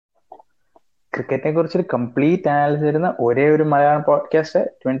ക്രിക്കറ്റിനെ കുറിച്ചൊരു complete analysis തരുന്ന ഒരേ ഒരു മലയാളം പോഡ്കാസ്റ്റ്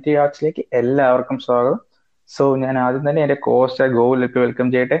 20 യാർഡ്സിലേക്ക് എല്ലാവർക്കും സ്വാഗതം. സോ ഞാൻ ആദ്യം തന്നെ എന്റെ കോസ്റ്റ് ഗോകുൽ എൽപി വെൽക്കം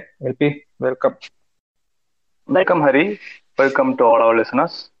ചെയ്യട്ടെ. LP welcome. Welcome Hari, welcome to all our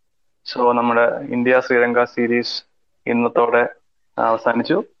listeners. So നമ്മുടെ ഇന്ത്യ ശ്രീലങ്ക സീരീസ് ഇന്നത്തോടെ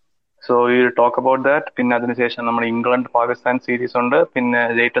അവസാനിച്ചു. സോ ഈ ടോക്ക് അബൌട്ട് ദാറ്റ്. പിന്നെ അതിനുശേഷം നമ്മുടെ ഇംഗ്ലണ്ട് പാകിസ്ഥാൻ സീരീസ് ഉണ്ട്, പിന്നെ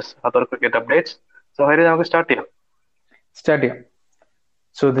latest other cricket updates. So Hari, നമുക്ക് സ്റ്റാർട്ട് ചെയ്യാം.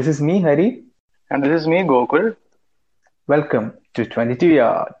 So this is me Hari and this is me Gokul. Welcome to 22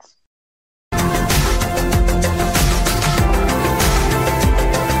 yards.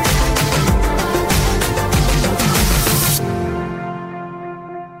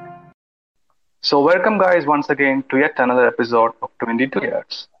 So welcome guys once again to yet another episode of 22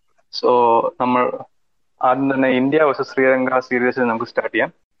 Yards. So നമ്മൾ ആദ്യം തന്നെ India versus Sri Lanka സീരീസിൽ നമുക്ക് start ചെയ്യാം.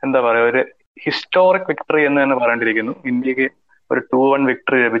 എന്താ പറയുക, ഒരു ഹിസ്റ്റോറിക് വിക്ടറി എന്ന് തന്നെ പറയേണ്ടിയിരിക്കുന്നു. ഇന്ത്യക്ക് ഒരു 2-1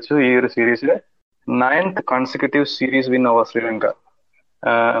 വിക്ടറി ലഭിച്ചു ഈ ഒരു സീരീസിൽ. 9th consecutive series win over Sri Lanka.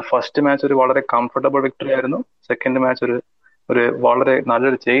 First match ഒരു വളരെ കംഫർട്ടബിൾ വിക്ടറി ആയിരുന്നു. സെക്കൻഡ് മാച്ച് ഒരു വളരെ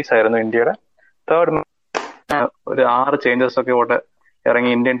നല്ലൊരു ചേസ് ആയിരുന്നു ഇന്ത്യയുടെ. തേർഡ് ഒരു 6 ചേഞ്ചസ് ഒക്കെ ഇവിടെ ഇറങ്ങി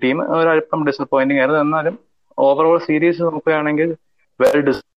ഇന്ത്യൻ ടീം ഒരല്പം ഡിസപ്പോയിന്റിംഗ് ആയിരുന്നു. എന്നാലും ഓവറോൾ സീരീസ് നോക്കുകയാണെങ്കിൽ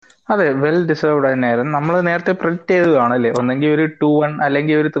വെൽ ഡിസേർവ്ഡ് തന്നെയായിരുന്നു. നമ്മൾ നേരത്തെ പ്രെഡിക്റ്റ് ചെയ്തതാണല്ലേ, ഒന്നെങ്കിൽ ഒരു 2-1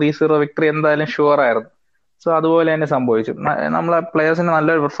 അല്ലെങ്കിൽ ഒരു 3-0 വിക്ടറി എന്തായാലും ഷുവർ ആയിരുന്നു. സോ അതുപോലെ തന്നെ സംഭവിച്ചു. നമ്മളെ പ്ലേയേഴ്സിന്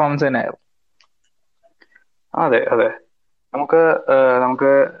നല്ലൊരു പെർഫോമൻസ് തന്നെയായിരുന്നു. അതെ അതെ,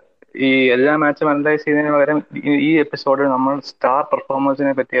 നമുക്ക് ഈ എല്ലാ മാച്ചും അനലൈസ് ചെയ്യുന്നതിന് പകരം ഈ എപ്പിസോഡിൽ നമ്മൾ സ്റ്റാർ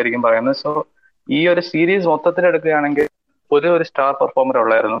പെർഫോമൻസിനെ പറ്റിയായിരിക്കും പറയുന്നത്. സോ ഈ ഒരു സീരീസ് മൊത്തത്തിൽ എടുക്കുകയാണെങ്കിൽ ഒരു സ്റ്റാർ പെർഫോമർ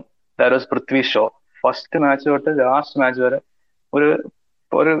ഉള്ളായിരുന്നു. That was Prithvi show. First match തൊട്ട് ലാസ്റ്റ് മാച്ച് വരെ ഒരു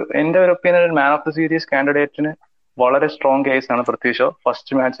എന്റെ ഒരു opinion man of the series കാൻഡിഡേറ്റിന് വളരെ സ്ട്രോങ് കേസ് ആണ് Prithvi show.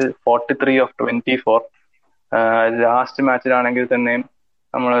 First match 43 of 24. Last മാച്ചിലാണെങ്കിൽ തന്നെയും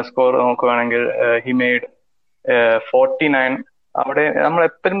നമ്മൾ സ്കോർ നോക്കുകയാണെങ്കിൽ ഹി മെയ്ഡ് 49. അവിടെ നമ്മൾ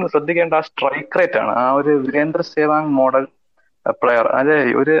എപ്പോഴും ശ്രദ്ധിക്കേണ്ട ആ സ്ട്രൈക്ക് റേറ്റ് ആണ്. ആ ഒരു വീരേന്ദ്ര സേവാങ് മോഡൽ പ്ലെയർ. അതെ,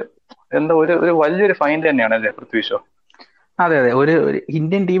 ഒരു വലിയൊരു ഫൈൻഡ് തന്നെയാണ് അല്ലേ പൃഥ്വി ഷോ? അതെ, ഒരു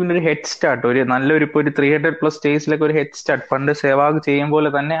ഇന്ത്യൻ ടീമിന് ഒരു ഹെഡ് സ്റ്റാർട്ട്, ഒരു നല്ലൊരു ഇപ്പൊ ഒരു 300+ സ്റ്റേജിലൊക്കെ ഒരു ഹെഡ് സ്റ്റാർട്ട് പണ്ട് സേവാഗ് ചെയ്യും പോലെ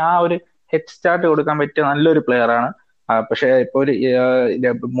തന്നെ ആ ഒരു ഹെഡ് സ്റ്റാർട്ട് കൊടുക്കാൻ പറ്റിയ നല്ലൊരു പ്ലെയർ ആണ്. പക്ഷെ ഇപ്പൊ ഒരു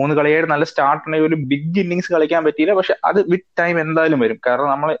 3 കളിയായിട്ട് നല്ല സ്റ്റാർട്ട് ഉണ്ടെങ്കിൽ ഒരു ബിഗ് ഇന്നിങ്സ് കളിക്കാൻ പറ്റിയില്ല. പക്ഷെ അത് വിത്ത് ടൈം എന്തായാലും വരും. കാരണം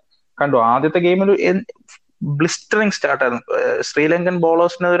നമ്മൾ കണ്ടു ആദ്യത്തെ ഗെയിമിൽ ബ്ലിസ്റ്ററിങ് സ്റ്റാർട്ടായിരുന്നു. ശ്രീലങ്കൻ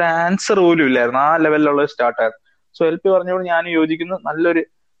ബോളേഴ്സിന് ഒരു ആൻസർ പോലും ഇല്ലായിരുന്നു. ആ ലെവലിലുള്ള സ്റ്റാർട്ടായിരുന്നു. സോ എൽപി പറഞ്ഞോട് ഞാൻ യോജിക്കുന്നു. നല്ലൊരു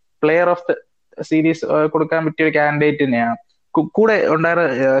പ്ലെയർ ഓഫ് ദ സീരീസ് കൊടുക്കാൻ പറ്റിയ ഒരു കാൻഡിഡേറ്റ് തന്നെയാണ്. കൂടെ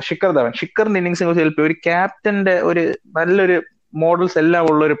ഉണ്ടായിരുന്ന ഷിക്കറിന്റെ ഇന്നിങ്സിനെ കുറിച്ച് ചിലപ്പോൾ ഒരു ക്യാപ്റ്റന്റെ ഒരു നല്ലൊരു മോഡൽസ് എല്ലാം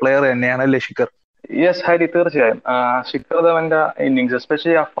ഉള്ള ഒരു പ്ലെയർ തന്നെയാണ് അല്ലേ ഷിക്കർ? യെസ് ഹരി, തീർച്ചയായും. ശിഖർ ധവന്റെ ഇന്നിങ്സ്,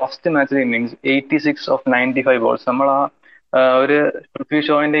 എസ്പെഷ്യലി ആ ഫസ്റ്റ് മാച്ചിലെ ഇന്നിങ്സ് 86 of 95 balls. നമ്മൾ ഒരു പൃഥ്വി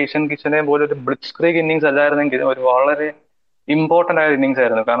ഷോന്റെ ഇഷൻ കിഷനെ പോലെ ഒരു ബ്ലിറ്റ്സ് ക്രീഗ് ഇന്നിങ്സ് അല്ലായിരുന്നെങ്കിൽ ഒരു വളരെ ഇമ്പോർട്ടന്റ് ആയ ഇന്നിങ്സ്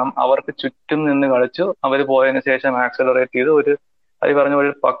ആയിരുന്നു. കാരണം അവർക്ക് ചുറ്റും നിന്ന് കളിച്ചു, അവർ പോയതിനു ശേഷം ആക്സലറേറ്റ് ചെയ്ത് അത് പറഞ്ഞ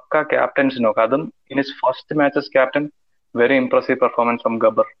ഒരു പക്ക ക്യാപ്റ്റൻസ് നോക്കാം. അതും in his first matches captain. Very impressive performance from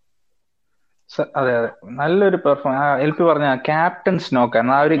Gabbar. അതെ, നല്ലൊരു പെർഫോമൻസ്. എൽപി പറഞ്ഞ ക്യാപ്റ്റൻസ് നോക്കാൻ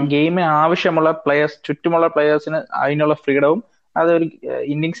ആ ഒരു ഗെയിമിന് ആവശ്യമുള്ള പ്ലെയേഴ്സ്, ചുറ്റുമുള്ള പ്ലെയേഴ്സിന് അതിനുള്ള ഫ്രീഡവും അതൊരു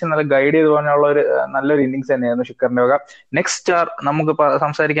ഇന്നിങ്സ് നല്ല ഗൈഡ് ചെയ്ത് പോകാനുള്ള ഒരു നല്ലൊരു ഇന്നിങ്സ് തന്നെയായിരുന്നു ഷിക്കറിന്റെ വക. നെക്സ്റ്റ് സ്റ്റാർ നമുക്ക്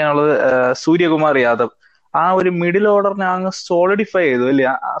സംസാരിക്കാനുള്ളത് സൂര്യകുമാർ യാദവ്. ആ ഒരു മിഡിൽ ഓർഡറിനെ അങ്ങ് സോളിഡിഫൈ ചെയ്തു അല്ലേ,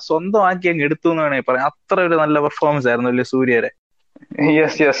 സ്വന്തമാക്കി അങ്ങ് എടുത്തു എന്ന് വേണമെങ്കിൽ പറയാം. അത്ര ഒരു നല്ല പെർഫോമൻസ് ആയിരുന്നു അല്ലേ സൂര്യരെ?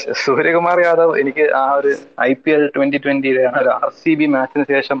 യെസ്, സൂര്യകുമാർ യാദവ് എനിക്ക് ആ ഒരു IPL 2020 ഒരു RCB മാച്ചിന്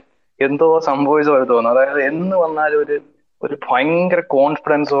ശേഷം എന്തോ സംഭവിച്ച പോലെ തോന്നുന്നു. അതായത് എന്ന് വന്നാലും ഒരു ഭയങ്കര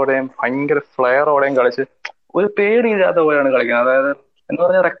കോൺഫിഡൻസോടെയും ഭയങ്കര ഫ്ലെയറോടെയും കളിച്ച് ഒരു പേടിയില്ലാത്ത പോലെയാണ് കളിക്കുന്നത്. അതായത് എന്ന്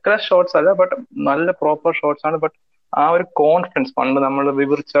പറഞ്ഞാൽ റെക്ലസ് ഷോട്ട്സ് അല്ല, ബട്ട് നല്ല പ്രോപ്പർ ഷോട്ട്സ് ആണ്. ബട്ട് ആ ഒരു കോൺഫിഡൻസ് പണ്ട് നമ്മൾ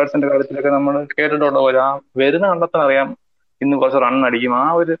വിവർ റിച്ചാർഡ്സിന്റെ കാര്യത്തിലൊക്കെ നമ്മൾ കേട്ടിട്ടുള്ള പോലെ ആ വരുന്ന കണ്ടെത്താൻ അറിയാം ഇന്ന് കുറച്ച് റൺ അടിക്കും. ആ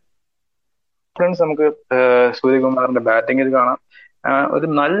ഒരു കോൺഫിഡൻസ് നമുക്ക് സൂര്യകുമാറിന്റെ ബാറ്റിംഗിൽ കാണാം. ഒരു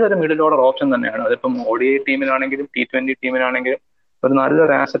നല്ലൊരു മിഡിൽ ഓർഡർ ഓപ്ഷൻ തന്നെയാണ്. അതിപ്പം ODI ടീമിനാണെങ്കിലും T20 ടീമിനാണെങ്കിലും ഒരു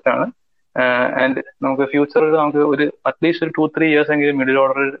നല്ലൊരു ആസറ്റ് ആണ്. ആൻഡ് നമുക്ക് ഫ്യൂച്ചറിൽ നമുക്ക് ഒരു അറ്റ്ലീസ്റ്റ് ഒരു 2-3 years എങ്കിലും മിഡിൽ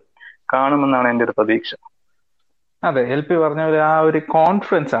ഓർഡറിൽ കാണുമെന്നാണ് എന്റെ ഒരു പ്രതീക്ഷ. അതെ, എൽപി പറഞ്ഞ പോലെ ആ ഒരു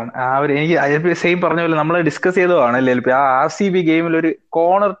കോൺഫിഡൻസ് ആണ്. ആ ഒരു എനിക്ക് എൽപി സെയിം പറഞ്ഞ പോലെ നമ്മൾ ഡിസ്കസ് ചെയ്തതാണല്ലേ എൽപി. ആ RCB ഗെയിമിൽ ഒരു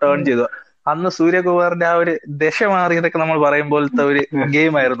കോർണർ ടേൺ ചെയ്തു. അന്ന് സൂര്യകുമാറിന്റെ ആ ഒരു ദശ മാറിയതൊക്കെ നമ്മൾ പറയുമ്പോഴത്തെ ഒരു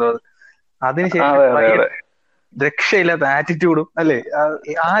ഗെയിം ആയിരുന്നു അത്. അതിനുശേഷം രക്ഷയില്ലാത്ത ആറ്റിറ്റ്യൂഡും അല്ലേ,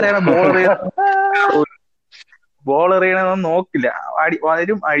 ആരാണ് ബോളർ ചെയ്യണമെന്ന് നോക്കില്ല,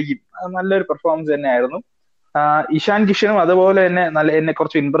 വരും അഴിയും. നല്ലൊരു പെർഫോമൻസ് തന്നെ ആയിരുന്നു. ഇഷാൻ കിഷനും അതുപോലെ തന്നെ എന്നെ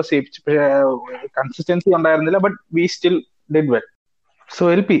കുറച്ച് ഇംപ്രസ് ചെയ്യിപ്പിച്ചു. പക്ഷേ കൺസിസ്റ്റൻസി ഉണ്ടായിരുന്നില്ല, but we still did well. So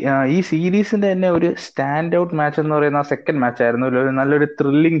L P ഈ സീരീസിന്റെ തന്നെ ഒരു സ്റ്റാൻഡ് ഔട്ട് മാച്ച് എന്ന് പറയുന്ന സെക്കൻഡ് മാച്ച് ആയിരുന്നു, ഒരു നല്ലൊരു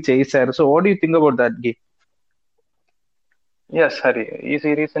ത്രില്ലിംഗ് ചേസ് ആയിരുന്നു. So what you think about that game? Yes Hari, ഈ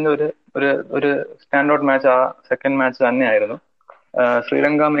സീരീസിന്റെ ഒരു ഒരു സ്റ്റാൻഡ് ഔട്ട് മാച്ച് ആ സെക്കൻഡ് മാച്ച് തന്നെയായിരുന്നു.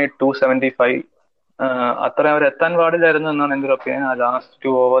 ശ്രീലങ്ക മേഡ് 275. അത്ര അവർ എത്താൻ പാടില്ലായിരുന്നു എന്നാണ് എൻ്റെ ഒരു ഒപ്പീനിയൻ. ആ ലാസ്റ്റ്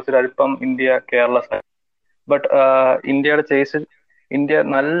 2 ഓവേഴ്സിൽ അല്പം ഇന്ത്യ കെയർലെസ്. ബട്ട് ഇന്ത്യയുടെ ചേസിൽ ഇന്ത്യ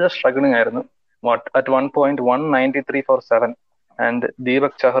നല്ല സ്ട്രഗിളിംഗ് ആയിരുന്നു. At 1.193 for 7. ആൻഡ്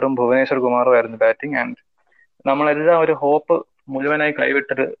ദീപക് ചഹറും ഭുവനേശ്വർ കുമാറും ആയിരുന്നു ബാറ്റിംഗ്. ആൻഡ് നമ്മളെല്ലാം ഒരു ഹോപ്പ് മുഴുവനായി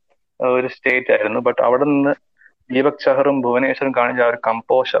കൈവിട്ടൊരു ഒരു സ്റ്റേറ്റ് ആയിരുന്നു. ബട്ട് അവിടെ നിന്ന് ദീപക് ചഹറും ഭുവനേശ്വറും കാണിച്ച ആ ഒരു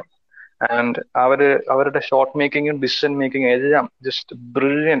കമ്പോഷർ ആൻഡ് അവരുടെ ഷോട്ട് മേക്കിങ്ങും ഡിസിഷൻ മേക്കിങ്ങും എല്ലാം ജസ്റ്റ്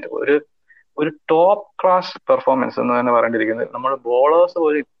ബ്രില്യൻറ്റ്. ഒരു ഒരു ടോപ്പ് ക്ലാസ് പെർഫോമൻസ് എന്ന് തന്നെ പറയേണ്ടിയിരിക്കുന്നത്. നമ്മുടെ ബോളേഴ്സ്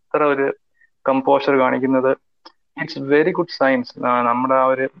പോലും ഇത്ര ഒരു കമ്പോഷർ കാണിക്കുന്നത് ഇറ്റ്സ് വെരി ഗുഡ് സയൻസ്. നമ്മുടെ ആ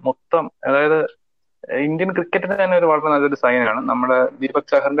ഒരു മൊത്തം, അതായത് ഇന്ത്യൻ ക്രിക്കറ്റിന് തന്നെ ഒരു വളരെ നല്ലൊരു സൈനാണ് നമ്മുടെ ദീപക്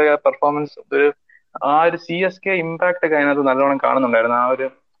ചഹറിന്റെ പെർഫോമൻസ്. ആ ഒരു CSK ഇമ്പാക്ട് ഒക്കെ അതിനകത്ത് നല്ലോണം കാണുന്നുണ്ടായിരുന്നു. ആ ഒരു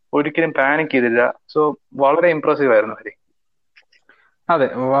ഒരിക്കലും പാനിക് ചെയ്തില്ല. സോ വളരെ ഇംപ്രസീവ് ആയിരുന്നു ഹരി. അതെ,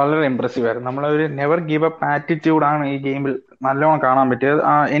 വളരെ ഇമ്പ്രസീവ് ആയിരുന്നു. നമ്മളൊരു നെവർ ഗീവ് അപ്പ് ആറ്റിറ്റ്യൂഡ് ആണ് ഈ ഗെയിമിൽ നല്ലോണം കാണാൻ പറ്റിയത്.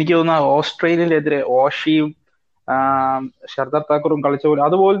 എനിക്ക് തോന്നുന്നു ഓസ്ട്രേലിയയിലെതിരെ ഓഷിയും ഷർദർ താക്കൂറും കളിച്ച പോലെ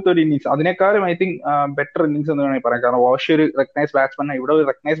അതുപോലത്തെ ഒരു ഇന്നിങ്സ്, അതിനേക്കാളും ഐ തിങ്ക് ബെറ്റർ ഇന്നിങ്സ് എന്ന് വേണമെങ്കിൽ പറയാം. കാരണം ഓഷി ഒരു റെക്കഗ്നൈസ് ബാറ്റ്സ്മാൻ, ഇവിടെ ഒരു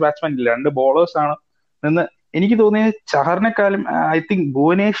റെക്കഗ്നൈസ് ബാറ്റ്സ്മാൻ ഇല്ല, രണ്ട് ബോളേഴ്സ് ആണ് നിന്ന്. എനിക്ക് തോന്നിയത് ചഹറിനെക്കാളും ഐ തിങ്ക്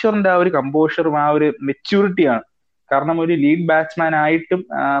ഭുവനേശ്വറിന്റെ ആ ഒരു കമ്പോഷറും ആ ഒരു മെച്യൂരിറ്റിയാണ്. കാരണം ഒരു ലീഡ് ബാറ്റ്സ്മാൻ ആയിട്ടും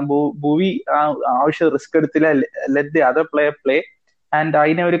ഭുവി ആവശ്യം റിസ്ക് എടുത്തില്ല. Let the other player play and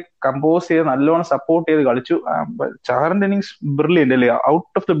അതിനെ ഒരു കമ്പോസ് ചെയ്ത് നല്ലോണം സപ്പോർട്ട് ചെയ്ത് കളിച്ചു. ചഹറിന്റെ ഇന്നിങ്സ് ബ്രില്യന്റ് അല്ലേ,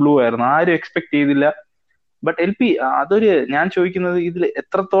 ഔട്ട് ഓഫ് ദ ബ്ലൂ ആയിരുന്നു, ആരും എക്സ്പെക്ട് ചെയ്തില്ല. ബട്ട് എൽ പി അതൊരു, ഞാൻ ചോദിക്കുന്നത് ഇതിൽ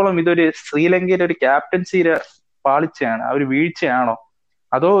എത്രത്തോളം ഇതൊരു ശ്രീലങ്കയുടെ ഒരു ക്യാപ്റ്റൻസിയുടെ പാളിച്ചയാണ്, ആ ഒരു വീഴ്ചയാണോ,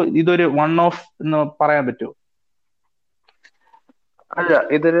 അതോ ഇതൊരു വൺ ഓഫ് എന്ന് പറയാൻ പറ്റുമോ? അല്ല,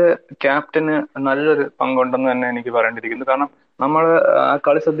 ഇതില് ക്യാപ്റ്റന് നല്ലൊരു പങ്കുണ്ടെന്ന് തന്നെ എനിക്ക് പറയേണ്ടിയിരിക്കുന്നു. കാരണം നമ്മൾ ആ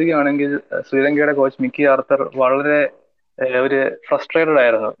കളി ശ്രദ്ധിക്കുകയാണെങ്കിൽ ശ്രീലങ്കയുടെ കോച്ച് മിക്കി ആർത്തർ വളരെ ഒരു ഫ്രസ്ട്രേറ്റഡ്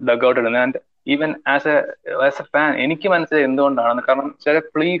ആയിരുന്നു ഡഗ്ഔട്ടിൽ നിന്ന്. And even as a fan എനിക്ക് മനസ്സിലായി എന്തുകൊണ്ടാണെന്ന്. കാരണം ചില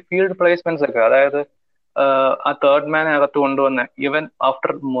ഫീൽഡ് പ്ലേസ്മെന്റ്സ് ഒക്കെ, അതായത് ആ തേർഡ് മാനെ അകത്ത് കൊണ്ടുവന്ന് ഈവൻ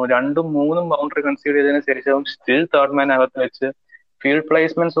ആഫ്റ്റർ 2-3 ബൗണ്ടറി കൺസീഡ് ചെയ്തതിനു ശേഷവും സ്റ്റിൽ തേർഡ് മാനെ അകത്ത് വെച്ച് ഫീൽഡ്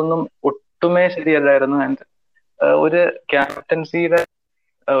പ്ലേസ്മെന്റ്സ് ഒന്നും ഒട്ടുമേ ശരിയല്ലായിരുന്നു. ആൻഡ് ഒരു ക്യാപ്റ്റൻസിയുടെ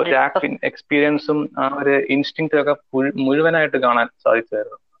ഒരു എക്സ്പീരിയൻസും ആ ഒരു ഇൻസ്റ്റിങ്റ്റും ഒക്കെ മുഴുവനായിട്ട് കാണാൻ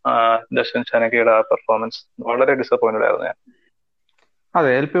സാധിച്ചായിരുന്നു. ദർശൻ ചാനക്കയുടെ ആ പെർഫോമൻസ് വളരെ ഡിസപ്പോയിന്റഡ് ആയിരുന്നു ഞാൻ. അതെ,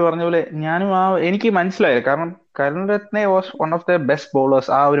 എൽ പി പറഞ്ഞ പോലെ ഞാനും എനിക്ക് മനസ്സിലായില്ല. കാരണം Karun was one of the best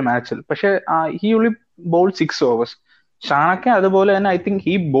bowlers ആ ഒരു മാച്ചിൽ. പക്ഷെ he only bowl 6 overs. Shanaka അതുപോലെ തന്നെ I think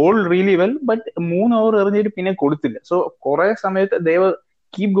he bowl really well, but 3 over എറിഞ്ഞിട്ട് പിന്നെ കൊടുത്തില്ല. സോ കുറെ സമയത്ത് ദേവ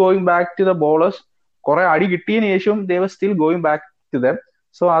keep going back to the bowlers. കുറെ അടി കിട്ടിയതിനു ശേഷവും ദേവ still going back to them.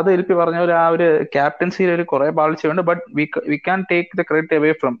 So അത് എൽ പി പറഞ്ഞ പോലെ ആ ഒരു ക്യാപ്റ്റൻസിയിൽ ഒരു കുറെ പാളിച്ചുണ്ട്. But we can take the credit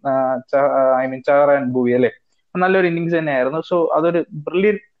away from I mean Chahar and ഭൂവി അല്ലേ. നല്ലൊരു ഇന്നിങ്സ് തന്നെയായിരുന്നു. സോ അതൊരു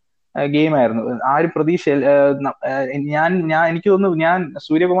ബ്രില്യൻ ഗെയിം ആയിരുന്നു. ആ ഒരു പ്രതീക്ഷ എനിക്ക് തോന്നുന്നു ഞാൻ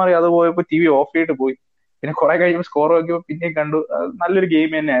സൂര്യകുമാർ യാദവ് പോയപ്പോ TV ഓഫ് ചെയ്തിട്ട് പോയി. പിന്നെ കുറെ കഴിയുമ്പോൾ സ്കോർ നോക്കിയപ്പോൾ പിന്നെയും കണ്ടു. നല്ലൊരു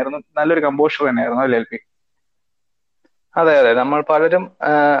ഗെയിം തന്നെയായിരുന്നു, നല്ലൊരു കമ്പോഷർ തന്നെയായിരുന്നു അല്ലേ എൽ പി? അതെ അതെ, നമ്മൾ പലരും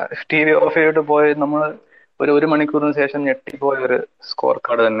TV ഓഫ് ചെയ്തിട്ട് പോയി നമ്മൾ ഒരു മണിക്കൂറിന് ശേഷം ഞെട്ടിപ്പോയ ഒരു സ്കോർ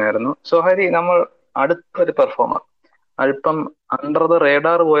കാർഡ് തന്നെയായിരുന്നു. സോ ഹരി, നമ്മൾ അടുത്തൊരു പെർഫോമർ, അല്പം അണ്ടർ ദ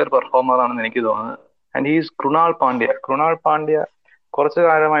റേഡാർ പോയ ഒരു പെർഫോമർ ആണെന്ന് എനിക്ക് തോന്നുന്നത്. ആൻഡ് ഹീസ് കൃണാൽ പാണ്ഡ്യ കുറച്ചു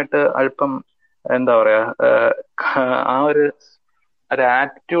കാലമായിട്ട് അല്പം എന്താ പറയാ, ആ ഒരു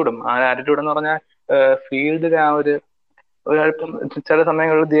ആറ്റിറ്റ്യൂഡ് എന്ന് പറഞ്ഞാൽ ഫീൽഡിലെ ആ ഒരല്പം ചില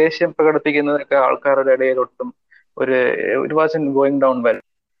സമയങ്ങളിൽ ദേഷ്യം പ്രകടിപ്പിക്കുന്നതൊക്കെ ആൾക്കാരുടെ ഇടയിൽ ഒട്ടും ഒരു ഒരു വാസൻ ഗോയിങ് ഡൗൺ വെൽ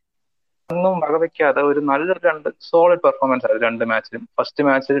ഒന്നും വകവെക്കാതെ ഒരു നല്ലൊരു സോളിഡ് പെർഫോമൻസ് ആയിരുന്നു 2 മാച്ചിലും. ഫസ്റ്റ്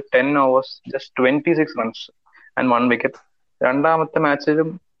മാച്ചിൽ 10 overs just 26 runs and 1 wicket. രണ്ടാമത്തെ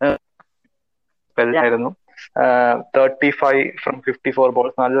മാച്ചിലും ആയിരുന്നു 35 ഫ്രം 54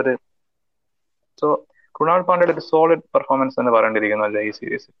 ബോൾസ്. നല്ലൊരു, സോ കൃണാൽ പാണ്ഡ്യയുടെ ഒരു സോളിഡ് പെർഫോമൻസ് എന്ന് പറയേണ്ടിയിരിക്കുന്നു അല്ലേ ഈ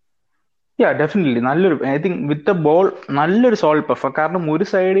സീരീസിൽ. ഡെഫിനറ്റ്ലി നല്ലൊരു, I think with the ball നല്ലൊരു സോൾഡ് പെർഫോം. കാരണം ഒരു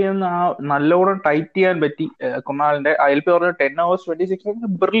സൈഡിൽ നിന്ന് നല്ലോണം ടൈറ്റ് ചെയ്യാൻ പറ്റി കുണാലിന്റെ. എൽ പി പറഞ്ഞ 10 ഓവേഴ്സ് 26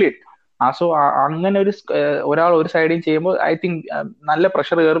 ബ്രില്യൻ. സോ അങ്ങനെ ഒരു ഒരാൾ ഒരു സൈഡിൽ ചെയ്യുമ്പോൾ ഐ തിങ്ക് നല്ല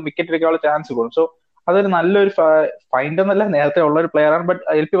പ്രഷർ കയറും, വിക്കറ്റ് എടുക്കാനുള്ള ചാൻസ് കൂടും. സോ അതൊരു നല്ലൊരു ഫൈൻഡ് എന്നല്ല, നേരത്തെ ഉള്ള ഒരു പ്ലെയർ ആണ്. ബട്ട്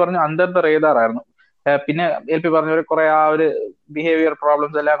എൽ പി പറഞ്ഞ അണ്ടർ ദ റേഡാർ ആയിരുന്നു. പിന്നെ എൽ പി പറഞ്ഞ ഒരു കുറെ ആ ഒരു ബിഹേവിയർ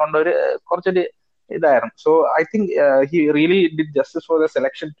പ്രോബ്ലംസ് എല്ലാം കൊണ്ട് ഒരു കുറച്ചൊരു ഇതായിരുന്നു. So I think he really did justice for the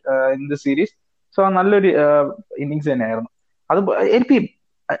selection in the series. So നല്ലൊരു ഇന്നിങ്സ് തന്നെയായിരുന്നു അത്. എനിക്ക്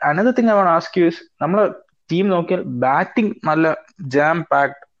another thing I want ask you is, നമ്മളെ ടീം നോക്കിയാൽ ബാറ്റിംഗ് നല്ല ജാം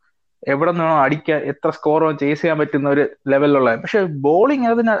പാക്ഡ്. എവിടെ നിന്നോ അടിക്കാൻ എത്ര സ്കോറോ ചേസ് ചെയ്യാൻ പറ്റുന്ന ഒരു ലെവലിലുള്ള. പക്ഷെ ബോളിംഗ്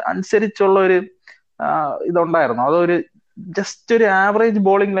അതിന് അനുസരിച്ചുള്ള ഒരു ഇതുണ്ടായിരുന്നു. അതൊരു ജസ്റ്റ് ഒരു ആവറേജ്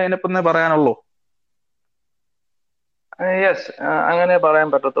ബോളിംഗ് ലൈനപ്പ് എന്നേ പറയാനുള്ളൂ. യെസ്, അങ്ങനെ പറയാൻ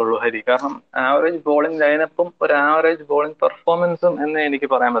പറ്റത്തുള്ളൂ ഹരി. കാരണം ആവറേജ് ബോളിംഗ് ലൈനപ്പും ഒരു ആവറേജ് ബോളിംഗ് പെർഫോമൻസും എന്നേ എനിക്ക്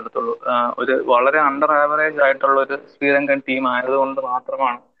പറയാൻ പറ്റത്തുള്ളൂ. ഒരു വളരെ അണ്ടർ ആവറേജ് ആയിട്ടുള്ള ഒരു ശ്രീലങ്കൻ ടീം ആയതുകൊണ്ട്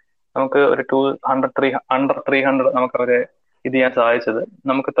മാത്രമാണ് നമുക്ക് ഒരു 200 300 നമുക്ക് അവരെ ഇത് ചെയ്യാൻ സാധിച്ചത്.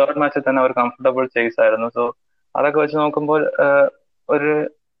 നമുക്ക് തേർഡ് മാച്ചിൽ തന്നെ ഒരു കംഫർട്ടബിൾ ചേസ് ആയിരുന്നു. സോ അതൊക്കെ വെച്ച് നോക്കുമ്പോൾ ഒരു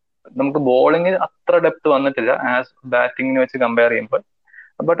നമുക്ക് ബോളിംഗ് അത്ര ഡെപ്ത് വന്നിട്ടില്ല ആസ് ബാറ്റിങ്ങിനെ വെച്ച് കമ്പയർ ചെയ്യുമ്പോൾ.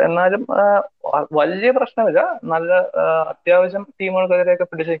 ബട്ട് എന്നാലും വലിയ പ്രശ്നമില്ല. നല്ല അത്യാവശ്യം ടീമുകൾക്കെതിരെയൊക്കെ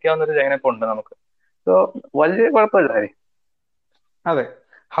പിടിച്ചു നിൽക്കാവുന്ന ഒരു ലൈനപ്പ് ഉണ്ട് നമുക്ക്. സോ വലിയ കുഴപ്പമില്ല ഹരി. അതെ.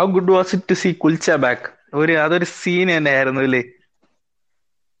 How good was it to see kulcha back? അതൊരു സീൻ തന്നെയായിരുന്നു അല്ലേ?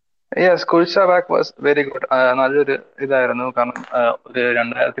 Yes, കുൽഷ back was very good. നല്ലൊരു ഇതായിരുന്നു. കാരണം ഒരു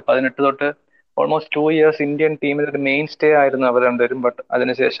 2018 തൊട്ട് ഓൾമോസ്റ്റ് 2 ഇയേഴ്സ് ഇന്ത്യൻ ടീമിൽ ഒരു മെയിൻ സ്റ്റേ ആയിരുന്നു അവർ രണ്ടുപേരും. ബട്ട്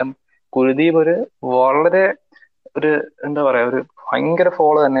അതിനുശേഷം കുൽദീപ് വളരെ ഒരു എന്താ പറയാ, ഒരു ഭയങ്കര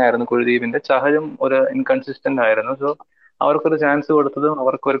ഫോളോ തന്നെയായിരുന്നു കുൽദീപിന്റെ. ചഹലും ഒരു ഇൻകൺസിസ്റ്റന്റ് ആയിരുന്നു. സോ അവർക്കൊരു ചാൻസ് കൊടുത്തതും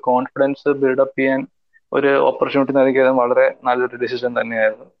അവർക്കൊരു കോൺഫിഡൻസ് ബിൽഡപ്പ് ചെയ്യാൻ ഒരു ഓപ്പർച്യൂണിറ്റി നൽകിയതും വളരെ നല്ലൊരു ഡിസിഷൻ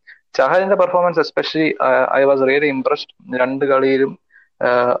തന്നെയായിരുന്നു. ചഹലിന്റെ performance especially I was really impressed. രണ്ട് കളിയിലും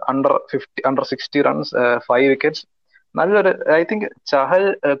അണ്ടർ 60 റൺസ്, 5 വിക്കറ്റ്സ്. നല്ലൊരു I think Chahal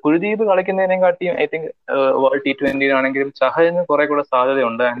Kuldeep കളിക്കുന്നതിനെക്കാട്ടിയും I think world T20 ചഹലിന് കുറെ കൂടെ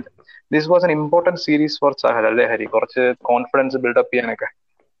സാധ്യതയുണ്ട്. And this was an important series four Chahal അല്ലേ ഹരി? കുറച്ച് കോൺഫിഡൻസ് ബിൽഡപ്പ് ചെയ്യാനൊക്കെ.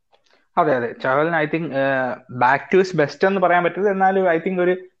 അതെ അതെ. ചഹലിന് I think back to his best എന്ന് പറയാൻ പറ്റില്ല, എന്നാലും ഐ തിങ്ക്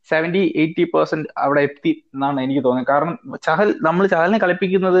ഒരു 70-80% അവിടെ എത്തി എന്നാണ് എനിക്ക് തോന്നുന്നത്. കാരണം നമ്മൾ ചഹലിനെ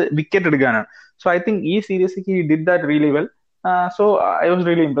കളിപ്പിക്കുന്നത് വിക്കറ്റ് എടുക്കാനാണ്. സോ ഐ തിങ്ക് ഈ series he did that really well. So I was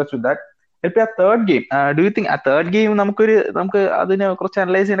really impressed with that. ഇപ്പൊ ആ third game, do you think ആ തേർഡ് ഗെയിം നമുക്ക് അതിനെ കുറച്ച്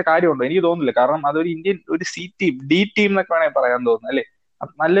അനലൈസ് ചെയ്യേണ്ട കാര്യമുണ്ടോ? എനിക്ക് തോന്നുന്നില്ല. കാരണം അതൊരു ഇന്ത്യൻ ഒരു സി ടീം, ഡി ടീം എന്നൊക്കെ വേണമെങ്കിൽ പറയാൻ തോന്നുന്നു അല്ലേ?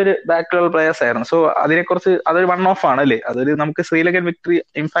 നല്ലൊരു ബാക്കുള്ള പ്ലേയേഴ്സ് ആയിരുന്നു. സോ അതിനെക്കുറിച്ച് അതൊരു വൺ ഓഫ് ആണ് അല്ലേ? അതൊരു നമുക്ക് ശ്രീലങ്കൻ വിക്ടറി,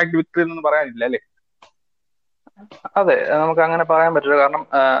 ഇൻഫാക്ട് വിക്ടറി എന്നൊന്നും പറയാനില്ല അല്ലേ? അതെ, നമുക്ക് അങ്ങനെ പറയാൻ പറ്റില്ല. കാരണം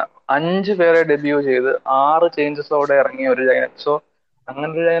 5 പേരെ ഡെബ്യൂ ചെയ്ത് 6 ചേഞ്ചസോടെ ഇറങ്ങിയ ഒരു ലൈനപ്പ്. സോ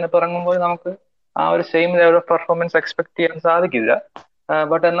അങ്ങനെ ഒരു ലൈനപ്പ് ഇറങ്ങുമ്പോൾ നമുക്ക് ആ ഒരു same level of performance expect ചെയ്യാൻ സാധിക്കില്ല.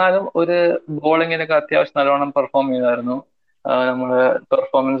 ബട്ട് എന്നാലും ഒരു ബോളിങ്ങിനൊക്കെ അത്യാവശ്യം നല്ലോണം പെർഫോം ചെയ്തായിരുന്നു. നമ്മള്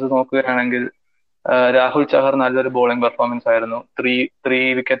പെർഫോമൻസ് നോക്കുകയാണെങ്കിൽ രാഹുൽ ചഹർ നല്ലൊരു ബോളിംഗ് പെർഫോമൻസ് ആയിരുന്നു. Three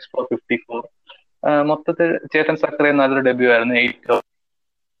wickets four 54. മൊത്തത്തിൽ ചേതൻ സക്രയും നല്ലൊരു ഡെബ്യൂ ആയിരുന്നു. 8.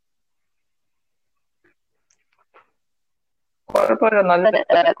 കുഴപ്പമില്ല, നല്ല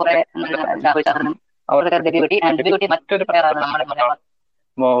കുറെ രാഹുൽ ചഹറിനും അവർക്ക് ഡെബ്യൂ കിട്ടി. ആൻഡ് ഡെബ്യൂ കിട്ടി മറ്റൊരു പ്ലെയറാണ്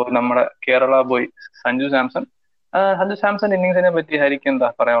നമ്മുടെ കേരള ബോയ് സഞ്ജു സാംസൺ. സഞ്ജു സാംസൺ ഇന്നിങ്സിനെ പറ്റി ഹരിക്ക് എന്താ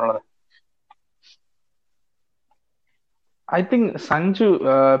പറയാനുള്ളത്? I think Sanju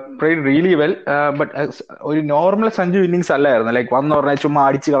played really well. But ഒരു നോർമൽ സഞ്ജു ഇന്നിങ്സ് അല്ലായിരുന്നു. ലൈക്ക് വന്ന് പറഞ്ഞാൽ ചുമ്മാ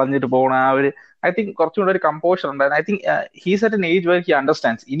അടിച്ച് കളഞ്ഞിട്ട് പോകണ ആ ഒരു, ഐ തിങ്ക് കുറച്ചും കൂടെ ഒരു കമ്പോഷർ ഉണ്ടായിരുന്നു. I think he's at an age where he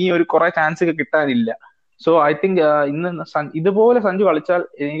understands ഇനി ഒരു കുറെ ചാൻസ് ഒക്കെ കിട്ടാനില്ല. സോ ഐ തിങ്ക് ഇതുപോലെ സഞ്ജു കളിച്ചാൽ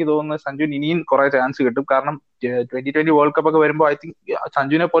എനിക്ക് തോന്നുന്നത് സഞ്ജുവിന് ഇനിയും കുറെ ചാൻസ് കിട്ടും. കാരണം 2020 വേൾഡ് കപ്പ് ഒക്കെ വരുമ്പോൾ ഐ തിങ്ക്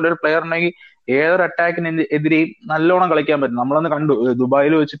സഞ്ജുവിനെ പോലെ ഒരു പ്ലെയർ ഉണ്ടെങ്കിൽ ഏതൊരു അറ്റാക്കിന് എതിരെയും നല്ലോണം കളിക്കാൻ പറ്റും. നമ്മളന്ന് കണ്ടു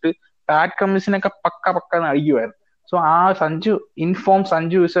ദുബായിൽ വെച്ചിട്ട് പാറ്റ് കമ്മിൻസിനൊക്കെ പക്ക അടിക്കുമായിരുന്നു. സോ ആ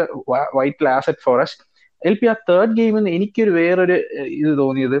Sanju is A vital asset four us. LP ആ തേർഡ് ഗെയിമിൽ എനിക്കൊരു വേറൊരു ഇത്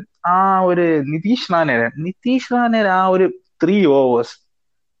തോന്നിയത് ആ ഒരു നിതീഷ് റാനേര ആ ഒരു 3 overs.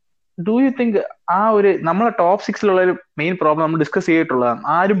 ഡു യു തിങ്ക് ആ ഒരു നമ്മളെ ടോപ്പ് 6 ഒരു മെയിൻ പ്രോബ്ലം നമ്മൾ ഡിസ്കസ് ചെയ്തിട്ടുള്ളതാണ്,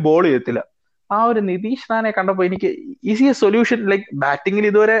 ആരും ബോൾ ചെയ്യത്തില്ല. ആ ഒരു നിതീഷ് റാനെ കണ്ടപ്പോൾ എനിക്ക് ഈസി എ സൊല്യൂഷൻ. ലൈക്ക് ബാറ്റിംഗിൽ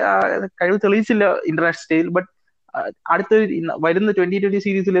ഇതുവരെ കഴിവ് തെളിയിച്ചില്ല ഇന്റർനാഷണൽ സ്റ്റേജിൽ, ബട്ട് അടുത്ത വരുന്ന 2020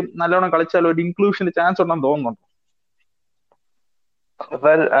 സീരീസിൽ നല്ലോണം കളിച്ചാൽ ഒരു ഇൻക്ലൂഷന് ചാൻസ് ഉണ്ടെന്ന് തോന്നുന്നുണ്ട്.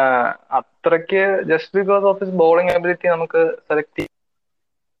 വെൽ, അത്രയ്ക്ക് just because of his bowling ability നമുക്ക് സെലക്ട്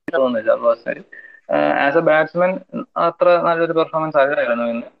തോന്നുന്നില്ല പേഴ്സണലി. ആസ് എ ബാറ്റ്സ്മാൻ അത്ര നല്ലൊരു പെർഫോമൻസ് അല്ലായിരുന്നു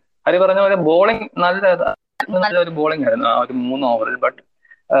ഇന്ന്. ഹരി പറഞ്ഞ പോലെ ബോളിംഗ് നല്ലൊരു ബോളിംഗ് ആയിരുന്നു ആ ഒരു 3 ഓവറിൽ. ബട്ട്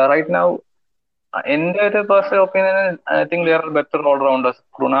റൈറ്റ് നൗ എന്റെ ഒരു personal opinion I think they are better all-rounders.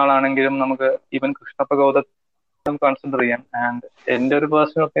 Krunal ആണെങ്കിലും നമുക്ക് ഈവൻ കൃഷ്ണപ്പ ഗൗതം കൺസിഡർ ചെയ്യാം. ആൻഡ് എന്റെ ഒരു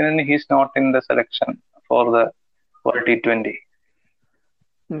personal opinion he's not in the selection four the world T20.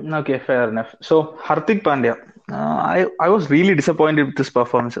 Okay, fair enough. So, Hardik Pandya, I was really disappointed with this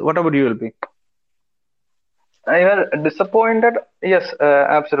performance. What about you, LP? Disappointed, yes,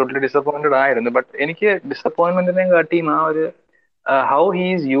 absolutely disappointed ആയിരുന്നു. But എനിക്ക് ഡിസപ്പോയിന്റ്മെന്റിനെ കാട്ടിയും ആ ഒരു how he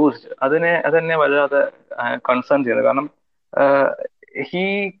is used അതെന്നെ വല്ലാതെ concern ചെയ്യുന്നത്. കാരണം he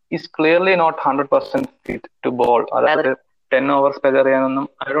is clearly not 100% fit to ball. അതായത് 10 overs സ്പെയർ ചെയ്യാനൊന്നും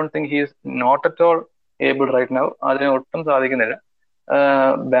I don't think he is not at all able right now. അതിന് ഒട്ടും സാധിക്കുന്നില്ല.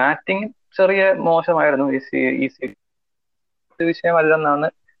 ബാറ്റിംഗ് ചെറിയ മോശമായിരുന്നു ഈ വിഷയമല്ലെന്നാണ്.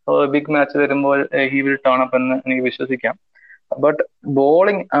 ബിഗ് മാച്ച് വരുമ്പോൾ ഹി വിൽ ടേൺ അപ്പ് എന്ന് എനിക്ക് വിശ്വസിക്കാം. ബട്ട്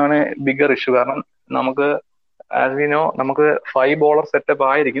ബോളിംഗ് ആണ് ബിഗർ ഇഷ്യൂ. കാരണം നമുക്ക് ആസ് വി നോ നമുക്ക് 5 ബോളർ സെറ്റപ്പ്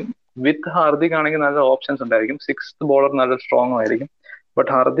ആയിരിക്കും. വിത്ത് ഹാർദിക് ആണെങ്കിൽ നല്ല ഓപ്ഷൻസ് ഉണ്ടായിരിക്കും. 6th ബോളർ നല്ല സ്ട്രോങ് ആയിരിക്കും.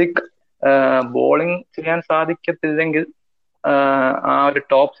 ബട്ട് ഹാർദിക് ബോളിംഗ് ചെയ്യാൻ സാധിക്കത്തില്ലെങ്കിൽ ആ ഒരു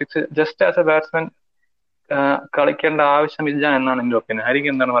top 6 just as A batsman കളിക്കേണ്ട ആവശ്യമില്ല എന്നാണ് എന്റെ ഒപ്പീനിയൻ.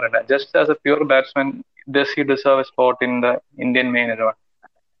 ആയിരിക്കും എന്താണ് പറയണ്ടത്? Just as A pure batsman does he deserve A spot in the Indian main Eleven?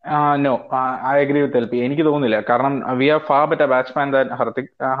 No, I agree with L P. എനിക്ക് തോന്നുന്നില്ല. കാരണം V are far better batsman than Hardik.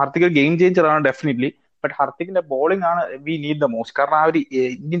 Hardik ഒരു game changer ആണ് ഡെഫിനറ്റ്ലി. ബട്ട് ഹർദിക്കിന്റെ ബോളിംഗ് ആണ് we need the most. കാരണം ആ ഒരു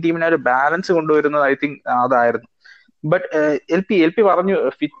Indian ടീമിനെ ഒരു ബാലൻസ് കൊണ്ടുവരുന്നത് ഐ തിങ്ക് അതായിരുന്നു. ബട്ട് എൽ പി പറഞ്ഞു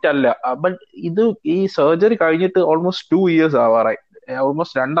ഫിറ്റ് അല്ല. ബട്ട് ഇത് ഈ സർജറി കഴിഞ്ഞിട്ട് almost 2 years ആവാറായി.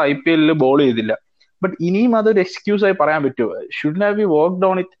 Almost 2 IPL ball ചെയ്തില്ല. ബട്ട് ഇനിയും അതൊരു എക്സ്ക്യൂസ് ആയി പറയാൻ പറ്റുമോ? Should have be worked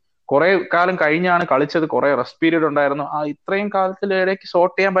on it. കുറെ കാലം കഴിഞ്ഞാണ് കളിച്ചത്. കുറെ റെസ്റ്റ് പീരീഡ് ഉണ്ടായിരുന്നു. ആ ഇത്രയും കാലത്തിനിടയ്ക്ക്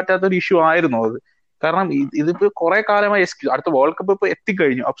സോർട്ട് ചെയ്യാൻ പറ്റാത്ത ഒരു ഇഷ്യൂ ആയിരുന്നു അത്. കാരണം ഇതിപ്പോ കുറെ കാലമായി എക്സ്ക്യൂസ്. അടുത്ത വേൾഡ് കപ്പ് ഇപ്പൊ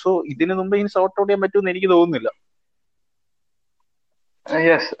എത്തിക്കഴിഞ്ഞു. അപ്പൊ ഇതിനു മുമ്പ് ഇനി സോർട്ട് ഔട്ട് ചെയ്യാൻ പറ്റുമെന്ന് എനിക്ക് തോന്നുന്നില്ല.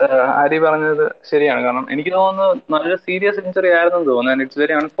 യെസ്, ഹരി പറഞ്ഞത് ശരിയാണ്. കാരണം എനിക്ക് തോന്നുന്നു നല്ല സീരിയസ് ഇഞ്ചുറി ആയിരുന്നു തോന്നുന്നു. ഇറ്റ്സ്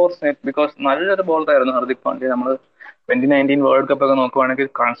വെരി അൺഫോർച്ചുനേറ്റ് ബിക്കോസ് നല്ലൊരു ബോളർ ആയിരുന്നു ഹർദിക് പാണ്ഡ്യ. നമ്മൾ 2019 വേൾഡ് കപ്പ് ഒക്കെ നോക്കുവാണെങ്കിൽ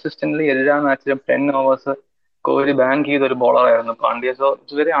കൺസിസ്റ്റന്റ്ലി എല്ലാ മാച്ചിലും 10 overs കോഹ്ലി ബാങ്ക് ചെയ്ത ഒരു ബോളർ ആയിരുന്നു Pandya. So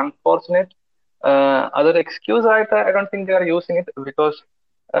it's very unfortunate. അതൊരു എക്സ്ക്യൂസ് ആയിട്ട് I don't think they are using it because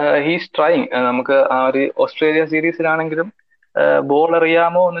he's trying. നമുക്ക് ആ ഒരു ഓസ്ട്രേലിയ സീരീസിലാണെങ്കിലും ബോൾ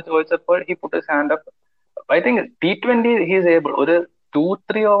എറിയാമോ എന്ന് ചോദിച്ചപ്പോൾ he put his hand up. I think T20 he's able. ഒരു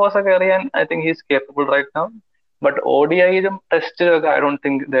 2-3 overs ഒക്കെ എറിയാൻ I think he's capable right now. But ODIയിലും ടെസ്റ്റിലും ഒക്കെ I don't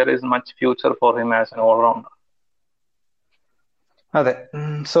think there is much future for him as an allrounder. അതെ.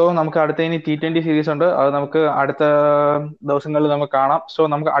 So നമുക്ക് അടുത്ത ഇനി T20 സീരീസ് ഉണ്ട്. അത് നമുക്ക് അടുത്ത ദിവസങ്ങളിൽ നമുക്ക് കാണാം. സോ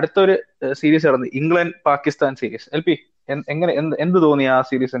നമുക്ക് അടുത്തൊരു സീരീസ് ഇറങ്ങി, England Pakistan series. L P എങ്ങനെ എന്ത് തോന്നി ആ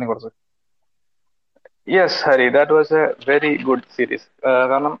സീരീസിനെ കുറിച്ച്? Yes Hari, that was a very good series.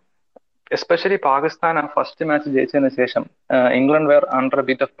 കാരണം എസ്പെഷ്യലി പാകിസ്ഥാൻ ആ ഫസ്റ്റ് മാച്ച് ജയിച്ചതിന് ശേഷം England were under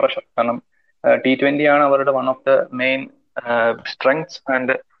bit of pressure. കാരണം T20 ആണ് അവരുടെ one of the main strengths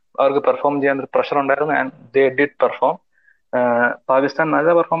and അവർക്ക് പെർഫോം ചെയ്യാൻ ഒരു പ്രഷർ ഉണ്ടായിരുന്നു. And they did perform. Pakistan നല്ല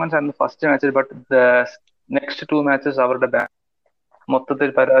പെർഫോമൻസ് ആയിരുന്നു ഫസ്റ്റ് മാച്ചിൽ. ബട്ട് നെക്സ്റ്റ് 2 matches അവരുടെ മൊത്തത്തിൽ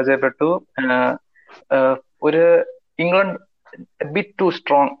പരാജയപ്പെട്ടു. ഒരു ഇംഗ്ലണ്ട് ബിറ്റ് ടു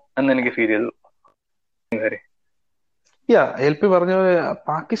സ്ട്രോങ് എന്ന് എനിക്ക് ഫീൽ ചെയ്തു. എൽ പി പറഞ്ഞ പോലെ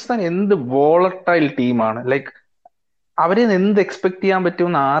പാകിസ്ഥാൻ എന്ത് വോളട്ടൈൽ ടീമാണ്. ലൈക്ക് അവരെ എന്ത് എക്സ്പെക്ട് ചെയ്യാൻ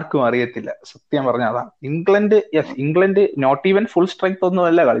പറ്റുമെന്ന് ആർക്കും അറിയത്തില്ല. സത്യം പറഞ്ഞ അതാ. England not even full strength ഒന്നും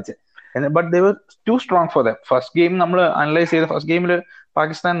അല്ല കളിച്ചത്. But they were too strong for them. First game നമ്മൾ അനലൈസ് ചെയ്ത ഫസ്റ്റ് ഗെയിമിൽ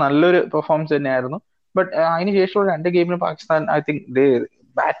പാകിസ്ഥാൻ നല്ലൊരു പെർഫോമൻസ് തന്നെയായിരുന്നു. ബട്ട് അതിന് ശേഷമുള്ള 2 ഗെയിമിലും പാകിസ്ഥാൻ ഐ തിങ്ക്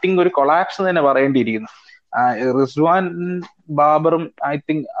ബാറ്റിംഗ് ഒരു കൊളാപ്സ് തന്നെ പറയേണ്ടിയിരിക്കുന്നു. റിസ്വാൻ ബാബറും ഐ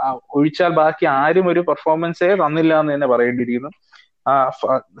തിങ്ക് ഒഴിച്ചാൽ ബാക്കി ആരും ഒരു പെർഫോമൻസേ തന്നില്ല എന്ന് തന്നെ പറയേണ്ടിയിരിക്കുന്നു.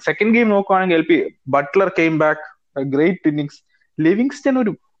 സെക്കൻഡ് ഗെയിം നോക്കുവാണെങ്കിൽ L P Buttler came back, great innings. Livingstone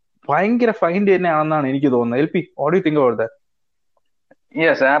ഒരു ഭയങ്കര ഫൈൻഡ് തന്നെയാണെന്നാണ് എനിക്ക് തോന്നുന്നത്. L P what do you think about that?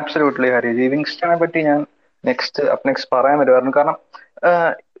 Yes, absolutely Hari. ലിവിങ്സ്റ്റനെ പറ്റി ഞാൻ നെക്സ്റ്റ് പറയാൻ വരുമായിരുന്നു. കാരണം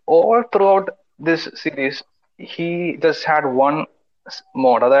all throughout this series he just had one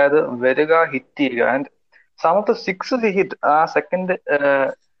mode, അതായത് വരിക, ഹിറ്റ് ചെയ്യുക. And some of the six hit ആ സെക്കൻഡ്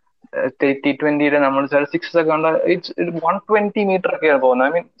T20 നമ്മൾ ചില സിക്സ് ഒക്കെ കണ്ട ഇറ്റ്സ് 120 meter ഒക്കെയാണ് പോകുന്നത്.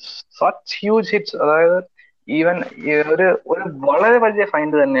 I mean such huge hits. അതായത് ഈവൻ ഒരു വളരെ വലിയ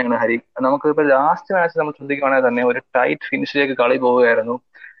ഫൈൻഡ് തന്നെയാണ് ഹരി. നമുക്ക് ഇപ്പൊ ലാസ്റ്റ് മാച്ച് നമ്മൾ ശ്രദ്ധിക്കുകയാണെങ്കിൽ തന്നെ ഒരു ടൈറ്റ് ഫിനിഷിലേക്ക് കളി പോവുകയായിരുന്നു.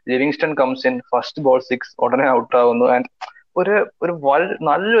 Livingstone comes in, first ball 6, ഉടനെ ഔട്ട് ആവുന്നു. ആൻഡ് ഒരു ഒരു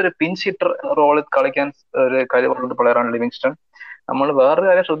നല്ലൊരു പിഞ്ച് ഹിറ്റർ റോളിൽ കളിക്കാൻ ഒരു കഴിവുള്ള പ്ലെയറാണ് ലിവിങ്സ്റ്റൺ. നമ്മൾ വേറൊരു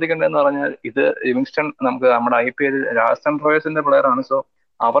കാര്യം ശ്രദ്ധിക്കേണ്ടതെന്ന് പറഞ്ഞാൽ ഇത് ലിവിങ്സ്റ്റൺ നമുക്ക് നമ്മുടെ IPL രാജസ്ഥാൻ റോയൽസിന്റെ പ്ലെയർ ആണ്. സോ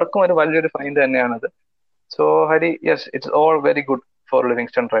അവർക്കും ഒരു വലിയൊരു ഫൈൻഡ് തന്നെയാണത്. So Hari, yes, it's all very good for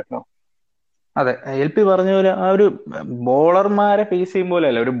Livingstone right now. അതെ, എൽ പി പറഞ്ഞ പോലെ ആ ഒരു ബോളർമാരെ ഫേസ് ചെയ്യും പോലെ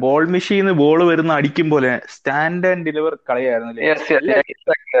അല്ല, ഒരു ബോൾ മെഷീന്ന് ബോൾ വരുന്ന അടിക്കും പോലെ സ്റ്റാൻഡ് ആൻഡ് ഡെലിവർ കളിയായിരുന്നു യെസ് ലിവിങ്സ്റ്റൺ. Yes,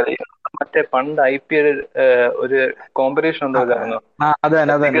 exactly. മറ്റേ പണ്ട് IPL ഒരു കോമ്പറ്റീഷൻ ആ, ഉണ്ടായിരുന്നു, അത്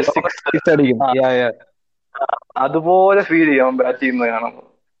തന്നെ അത് തന്നെ. Long six. സിക്സ് അടിക്കും. അതുപോലെ ഫീൽ ചെയ്യാം ബാറ്റ് ചെയ്യുന്നത് കാണുമ്പോൾ.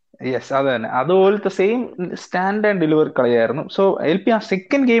 യെസ്, അത് തന്നെ. അതുപോലത്തെ സെയിം സ്റ്റാൻഡ് ആൻഡ് ഡെലിവർ കളിയായിരുന്നു. സോ എൽ പി ആ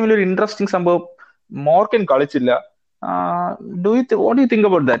സെക്കൻഡ് ഗെയിമിൽ ഒരു ഇൻട്രസ്റ്റിംഗ് സംഭവം, Morgan കളിച്ചില്ല. What you think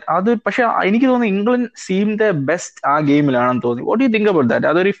about that? അത് പക്ഷെ എനിക്ക് തോന്നുന്നു ഇംഗ്ലണ്ട് സീം ദ ബെസ്റ്റ് ആ ഗെയിമിലാണെന്ന് തോന്നി. What you think about that?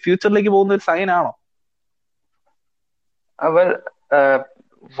 അതൊരു ഫ്യൂച്ചറിലേക്ക് പോകുന്ന ഒരു സൈൻ ആണോ? Well,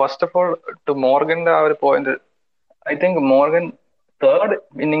 first of all to മോർഗന്റെ ആ ഒരു point, I think Morgan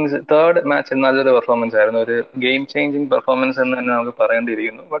third match നല്ലൊരു പെർഫോമൻസ് ആയിരുന്നു, ഒരു ഗെയിം ചേഞ്ചിങ് പെർഫോമൻസ് എന്ന് തന്നെ നമുക്ക്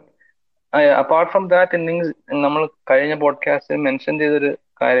പറയേണ്ടിയിരിക്കുന്നു. But apart from that innings, നമ്മൾ കഴിഞ്ഞ പോഡ്കാസ്റ്റിൽ മെൻഷൻ ചെയ്തൊരു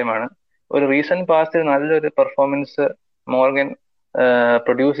കാര്യമാണ്, ഒരു റീസെന്റ് പാസ്റ്റിൽ നല്ലൊരു പെർഫോമൻസ് മോർഗൻ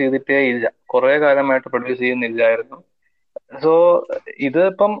പ്രൊഡ്യൂസ് ചെയ്തിട്ടേ ഇല്ല, കുറെ കാലമായിട്ട് പ്രൊഡ്യൂസ് ചെയ്യുന്നില്ലായിരുന്നു. സോ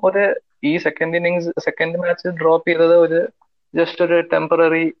ഇതിപ്പം ഈ സെക്കൻഡ് മാച്ച് ഡ്രോപ്പ് ചെയ്തത് ജസ്റ്റ് ഒരു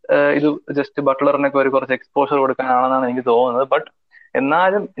ടെമ്പററി, ഇത് ജസ്റ്റ് ബട്ട്ലറിനൊക്കെ ഒരു കുറച്ച് എക്സ്പോഷർ കൊടുക്കാനാണെന്നാണ് എനിക്ക് തോന്നുന്നത്. ബട്ട്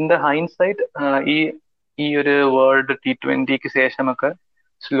എന്നാലും ഇൻ ദ ഹൈൻസൈറ്റ്, ഈ ഈ ഒരു വേൾഡ് T20ക്ക് ശേഷമൊക്കെ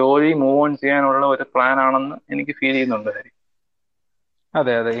സ്ലോലി മൂവ് ഓൺ ചെയ്യാനുള്ള ഒരു പ്ലാൻ ആണെന്ന് എനിക്ക് ഫീൽ ചെയ്യുന്നുണ്ട് ഹരി.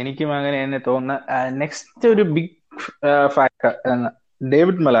 അതെ അതെ, എനിക്കും അങ്ങനെ തന്നെ തോന്നുന്നത്. നെക്സ്റ്റ് ഒരു ബിഗ് ഫാക്ടർ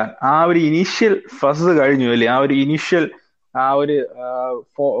ഡേവിഡ് മലാൻ. ആ ഒരു ഇനീഷ്യൽ ഫസ് കഴിഞ്ഞു അല്ലേ, ആ ഒരു ഇനീഷ്യൽ ആ ഒരു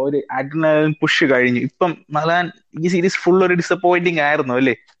ഒരു അഡ്രിനലിൻ പുഷ് കഴിഞ്ഞു. ഇപ്പം മലാൻ ഈ സീരീസ് ഫുൾ ഒരു ഡിസപ്പോയിന്റിങ് ആയിരുന്നു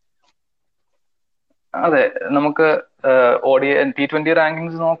അല്ലേ? അതെ, നമുക്ക് T20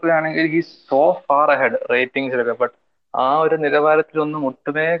 റാങ്കിങ്സ് നോക്കുകയാണെങ്കിൽ ഈ സോ ഫാർ അഹെഡ് റേറ്റിംഗ്സിലൊക്കെ. ബട്ട് ആ ഒരു നിലവാരത്തിലൊന്നും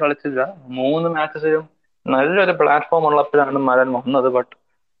ഒട്ടുമേ കളിച്ചില്ല. 3 മാച്ചസിലും നല്ലൊരു പ്ലാറ്റ്ഫോം ഉള്ളപ്പോഴാണ് മലൻ വന്നത്. ബട്ട്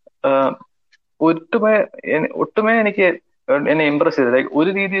ഒട്ടുമേ ഒട്ടുമേ എന്നെ ഇമ്പ്രസ് ചെയ്തില്ല. ലൈക്ക് ഒരു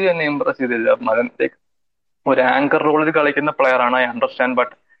രീതിയിൽ എന്നെ ഇമ്പ്രസ് ചെയ്തില്ല മലൻ. ലൈക്ക് ഒരു ആങ്കർ റോളിൽ കളിക്കുന്ന പ്ലെയർ ആണ്, ഐ അണ്ടർസ്റ്റാൻഡ്.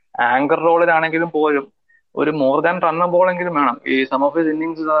 ബട്ട് ആങ്കർ റോളിലാണെങ്കിലും പോലും ഒരു മോർ ദാൻ റണ്ണ ബോൾ എങ്കിലും വേണം. ഈ sum of his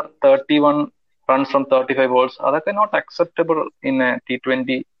innings are 31 runs from 35 balls. അതൊക്കെ not acceptable in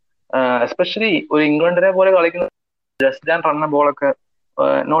T20, especially ഒരു ഇംഗ്ലണ്ടിനെ പോലെ കളിക്കുന്ന ലെസ് ദാൻ റണ്ണ ബോളൊക്കെ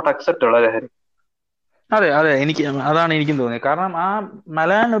നോട്ട് അക്സെപ്റ്റബിൾ അല്ലേ ഹരി? അതെ അതെ, അതാണ് എനിക്കും തോന്നിയത്. കാരണം ആ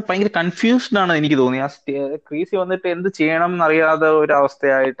മലാൻ ഭയങ്കര കൺഫ്യൂസ്ഡ് ആണ് എനിക്ക് തോന്നി. ആ ക്രീസി വന്നിട്ട് എന്ത് ചെയ്യണം എന്നറിയാതെ ഒരു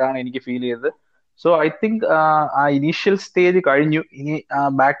അവസ്ഥയായിട്ടാണ് എനിക്ക് ഫീൽ ചെയ്തത്. സോ ഐ തിങ്ക് ആ ഇനീഷ്യൽ സ്റ്റേജ് കഴിഞ്ഞു. ഇനി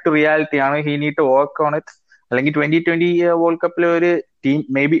ബാക്ക് ടു റിയാലിറ്റി ആണ്. He need to work on it. അല്ലെങ്കിൽ 2020 വേൾഡ് കപ്പിലെ ഒരു ടീം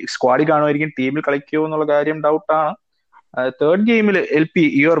മേ ബി സ്ക്വാഡിൽ കാണുമായിരിക്കും, ടീമിൽ കളിക്കുമോ എന്നുള്ള കാര്യം ഡൗട്ടാണ്. തേർഡ് ഗെയിമിൽ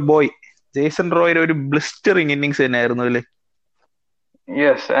യുവർ ബോയ് ജേസൺ റോയുടെ ഒരു ബ്ലിസ്റ്ററിങ് ഇന്നിങ്സ് തന്നെയായിരുന്നു അല്ലേ?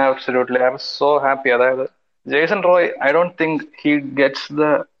 Yes, absolutely, I was so happy. അതായത് Jason Roy, I don't think he gets the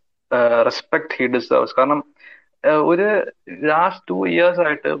respect he deserves. കാരണം ഒരു ലാസ്റ്റ് 2 ഇയേഴ്സ്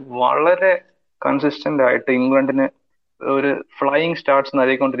ആയിട്ട് വളരെ കൺസിസ്റ്റന്റ് ആയിട്ട് ഇംഗ്ലണ്ടിന് ഒരു ഫ്ലൈയിങ് സ്റ്റാർട്ട്സ്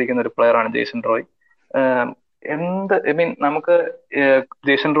നൽകിക്കൊണ്ടിരിക്കുന്ന ഒരു പ്ലെയർ ആണ് Jason Roy. Ah I mean, നമുക്ക്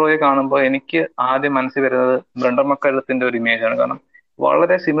ജേസൺ റോയെ കാണുമ്പോൾ എനിക്ക് ആദ്യം മനസ്സിൽ വരുന്നത് ബ്രണ്ടൻ മക്കല്ലത്തിന്റെ ഒരു ഇമേജ് ആണ്. കാരണം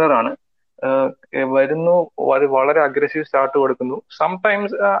വളരെ സിമിലർ ആണ്. വരുന്നു, വളരെ അഗ്രസീവ് സ്റ്റാർട്ട് കൊടുക്കുന്നു,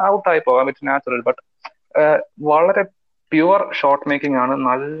 സംടൈംസ് ഔട്ട് ആയി പോകാം, ഇറ്റ്സ് നാച്ചുറൽ. ബട്ട് വളരെ പ്യുവർ ഷോട്ട് മേക്കിംഗ് ആണ്,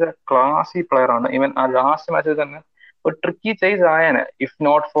 നല്ല ക്ലാസി പ്ലെയർ ആണ്. ഈവൻ ആ ലാസ്റ്റ് മാച്ചിൽ തന്നെ ഒരു ട്രിക്കി ചേസ് ആയേനെ ഇഫ്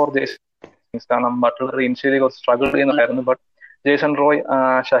നോട്ട് ഫോർ ജേസൺ. കാരണം ബട്ട്ലർ ഇനിഷ്യലി കുറച്ച് സ്ട്രഗിൾ ചെയ്യുന്നുണ്ടായിരുന്നു. But Jason Roy,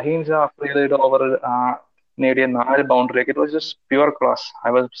 Shaheen Shah അഫ്രീദിയുടെ ഓവർ നേടിയ 4 boundary, it was just pure class. I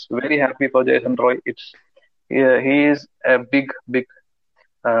was very happy for Jason Roy. He is a big big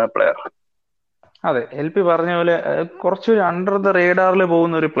player. അതെ, LP പറഞ്ഞ പോലെ കുറച്ചൊരു under the റേഡാറിൽ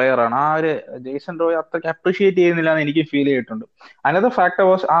പോകുന്ന ഒരു പ്ലെയർ ആണ്. ആ ഒരു ജേസൺ റോയ് അത്രയ്ക്ക് അപ്രീഷിയേറ്റ് ചെയ്യുന്നില്ല എന്ന് എനിക്ക് ഫീൽ ചെയ്തിട്ടുണ്ട്. അനദർ ഫാക്ടർ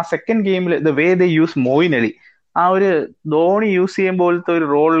വാസ് ആ സെക്കൻഡ് ഗെയിമിൽ the way they use Moeen Ali. ആ ഒരു ധോണി യൂസ് ചെയ്യും പോലത്തെ ഒരു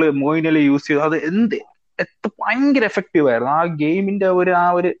റോളിൽ മോയിൻ അലി യൂസ് ചെയ്തു. അത് ഭയങ്കര എഫക്റ്റീവ് ആയിരുന്നു. ആ ഗെയിമിന്റെ ആ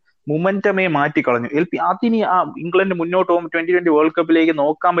ഒരു മൊമെന്റമേ മാറ്റിക്കളഞ്ഞു. അതിന് ആ ഇംഗ്ലണ്ട് മുന്നോട്ട് പോകുമ്പോൾ 2020 വേൾഡ് കപ്പിലേക്ക്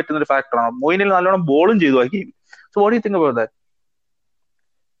നോക്കാൻ പറ്റുന്ന ഒരു ഫാക്ടറാണ്. മോയിൻ അലി നല്ലോണം ബോളും ചെയ്തു ആ game. So what you think about that?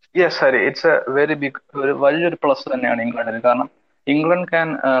 Yes Hari, it's a very big, ഒരു വലിയൊരു പ്ലസ് തന്നെയാണ് ഇംഗ്ലണ്ടിന്. കാരണം England can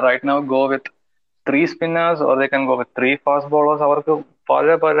right now go with 3 spinners or they can go with 3 fast bowlers. അവർക്ക്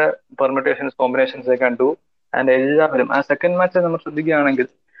പല പല permutations, combinations they can do. And എല്ലാവരും ആ സെക്കൻഡ് മാച്ച് നമ്മൾ ശ്രദ്ധിക്കുകയാണെങ്കിൽ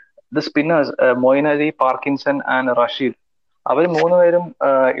the spinners Moeen Ali, Parkinson and Rashid, അവർ 3 പേരും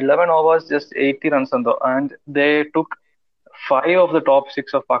 11 overs ജസ്റ്റ് 80 runs എന്തോ, and they took 5 of the top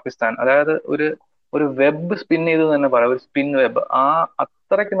 6 of Pakistan. അതായത് ഒരു വെബ് സ്പിൻ ചെയ്തു തന്നെ പറയാം, ഒരു സ്പിൻ വെബ്.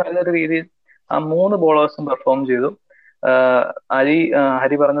 അത്രയ്ക്ക് നല്ലൊരു രീതിയിൽ ആ 3 ബോളേഴ്സും പെർഫോം ചെയ്തു.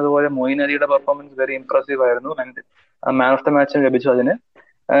 ഹരി പറഞ്ഞതുപോലെ മൊയിൻ അലിയുടെ പെർഫോമൻസ് വെരി ഇംപ്രസീവ് ആയിരുന്നു, and man of the match ലഭിച്ചു അതിന്.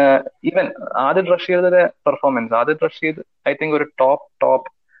 Even Adil Rashid I think ഒരു ടോപ്പ്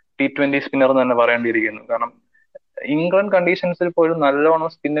T20 സ്പിന്നർ എന്ന് തന്നെ പറയേണ്ടിയിരിക്കുന്നു. കാരണം ഇംഗ്ലണ്ട് കണ്ടീഷൻസിൽ പോലും നല്ലോണം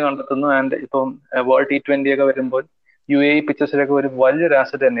സ്പിന്ന് കണ്ടെത്തുന്നു. ആൻഡ് ഇപ്പം വേൾഡ് T20 ഒക്കെ വരുമ്പോൾ UAE പിച്ചസിലൊക്കെ ഒരു വലിയൊരു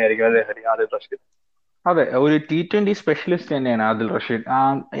ആസറ്റ് തന്നെയായിരിക്കും അല്ലേ ഹരി, ആദിൽ റഷീദ്? അതെ, ഒരു T20 സ്പെഷ്യലിസ്റ്റ് തന്നെയാണ് Adil Rashid.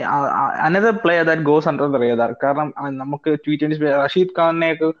 Another player that goes under the radar. കാരണം നമുക്ക് T20 റഷീദ്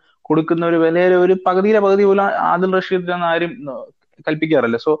ഖാനെയൊക്കെ കൊടുക്കുന്ന ഒരു വിലയുടെ ഒരു പകുതിയിലെ പകുതി പോലും ആദിൽ റഷീദ് എന്ന് ആരും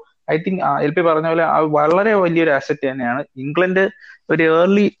കൽപ്പിക്കാറില്ല. സോ ഐ തിങ്ക് LP പറഞ്ഞ പോലെ വളരെ വലിയൊരു അസറ്റ് തന്നെയാണ്. ഇംഗ്ലണ്ട് ഒരു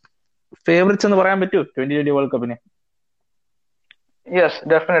ഏർലി ഫേവറേറ്റ്സ് എന്ന് പറയാൻ പറ്റുമോ 2020 വേൾഡ് കപ്പിന്? Yes,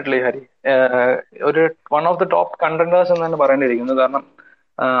 definitely Hari. ഒരു one of the top contenders എന്ന് തന്നെ പറയേണ്ടിയിരിക്കുന്നു. കാരണം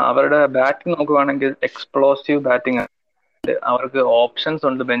അവരുടെ ബാറ്റിംഗ് നോക്കുകയാണെങ്കിൽ എക്സ്പ്ലോസീവ് ബാറ്റിംഗ്. അവർക്ക് ഓപ്ഷൻസ്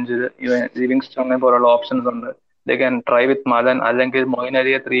ഉണ്ട് ബെഞ്ചിൽ. ലിവിങ്സ്റ്റോണിനെ പോലുള്ള ഓപ്ഷൻസ് ഉണ്ട്. ദേ ക്യാൻ ട്രൈ വിത്ത് മദൻ, അല്ലെങ്കിൽ മൊയിൻ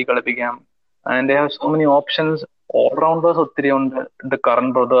അലിയെ 3 കളിപ്പിക്കാം. And they have so many options. Allrounders ഒത്തിരി ഉണ്ട്. ദ കറൻ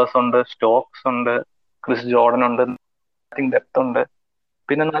ബ്രദേഴ്സ് ഉണ്ട്, സ്റ്റോക്സ് ഉണ്ട്, ക്രിസ് ജോർഡൻ ഉണ്ട്, ഡെപ്ത് ഉണ്ട്.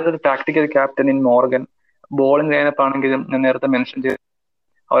 പിന്നെ നല്ലൊരു tactical captain in Morgan. Bowling lineup ആണെങ്കിലും ഞാൻ നേരത്തെ മെൻഷൻ ചെയ്തു,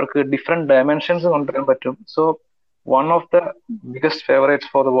 അവർക്ക് ഡിഫറെന്റ് ഡയമെൻഷൻസ് കൊണ്ടുവരാൻ പറ്റും. So one of the biggest favourites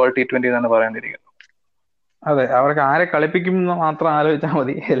for the world T20 എന്നാണ് പറയാനിരിക്കുന്നത്. അതെ, അവർക്ക് ആരെ കളിപ്പിക്കും എന്ന് മാത്രം ആലോചിച്ചാൽ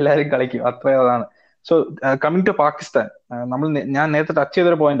മതി, എല്ലാരും കളിക്കും, അത്രേ അതാണ്. സോ കമ്മിങ് ടു പാകിസ്ഥാൻ, ഞാൻ നേരത്തെ ടച്ച്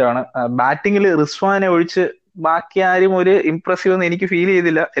ചെയ്തൊരു പോയിന്റ് ആണ്, ബാറ്റിംഗിൽ റിസ്വാനെ ഒഴിച്ച് ബാക്കി ആരും ഒരു ഇംപ്രസീവ് എന്ന് എനിക്ക് ഫീൽ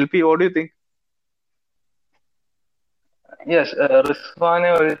ചെയ്തില്ല. What do you think? Yes,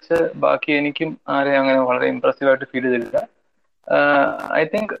 റിസ്വാനെ ഒഴിച്ച് ബാക്കി എനിക്കും ആരെയും അങ്ങനെ വളരെ ഇംപ്രസീവ് ആയിട്ട് ഫീൽ ചെയ്തില്ല. ഐ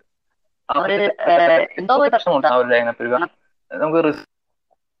തിങ്ക് അവര് എന്തോ ഒരു പ്രശ്നമുണ്ട് ആ ഒരു ലൈനപ്പിൽ. കാരണം നമുക്ക്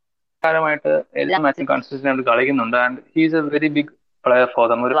കാലമായിട്ട് എല്ലാ മാച്ചും കൺസിസ്റ്റന്റ് ആയിട്ട് കളിക്കുന്നുണ്ട്. And he's A very big player for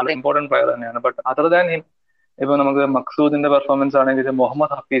them, ഒരു ഇമ്പോർട്ടന്റ് പ്ലെയർ തന്നെയാണ്. ബട്ട് അതർ ദാൻ ഹിം, ഇപ്പൊ നമുക്ക് മക്സൂദിന്റെ പെർഫോമൻസ് ആണെങ്കിലും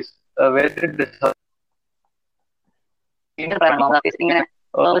മുഹമ്മദ് ഹഫീസ് വെരി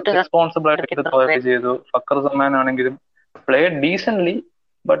റെസ്പോൺസിബിൾ ആയിട്ട് ചെയ്തു. ഫക്കർ സമാൻ ആണെങ്കിലും പ്ലേഡ് ഡീസന്റ്ലി,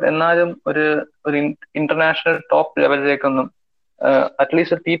 ബട്ട് എന്നാലും ഒരു ഒരു international top ലെവലിലേക്കൊന്നും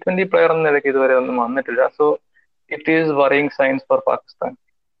at least T20 player എന്ന നിലയ്ക്ക് ഇതുവരെ ഒന്നും വന്നിട്ടില്ല. So it is worrying signs four Pakistan.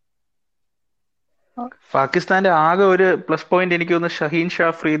 പാകിസ്ഥാന്റെ ആകെ ഒരു പ്ലസ് പോയിന്റ് എനിക്ക് തോന്നുന്നു ഷഹീൻ ഷാ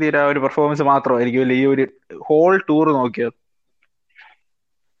അഫ്രീദിയുടെ ആ ഒരു പെർഫോമൻസ് മാത്രമായിരിക്കും അല്ലേ ഈ ഒരു ഹോൾ ടൂർ നോക്കിയത്.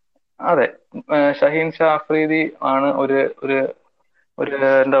 അതെ, ഷഹീൻ ഷാ അഫ്രീദി ആണ് ഒരു ഒരു ഒരു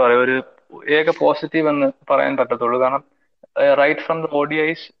എന്താ പറയാ, ഒരു ഏക പോസിറ്റീവ് എന്ന് പറയാൻ പറ്റത്തുള്ളൂ. കാരണം റൈറ്റ് ഫ്രം ദ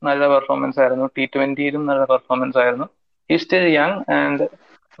ODIs നല്ല പെർഫോമൻസ് ആയിരുന്നു, T20യിലും നല്ല പെർഫോമൻസ് ആയിരുന്നു. ഹി സ്റ്റിൽ യങ് ആൻഡ്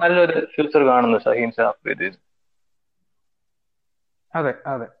നല്ലൊരു ഫ്യൂച്ചർ കാണുന്നു ഷഹീൻ ഷാ അഫ്രീദി. അതെ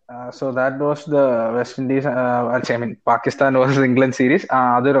അതെ. So that was the west Indies, I mean Pakistan versus England series.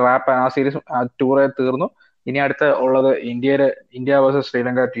 അതൊരു റാപ്പ്, ആ സീരീസ് ടൂർ തീർന്നു. ഇനി അടുത്ത ഉള്ളത് India versus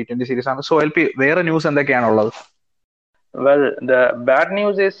Sri Lanka T20 series ആണ്. സോ വേറെ news എന്തൊക്കെയാണുള്ളത്? Well, the bad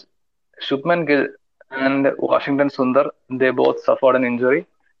news is Shubman Gill and Washington Sundar, they both suffered an injury.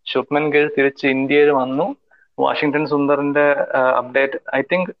 Shubman Gill തിരിച്ച് ഇന്ത്യയിൽ വന്നു. Washington സുന്ദറിന്റെ update, I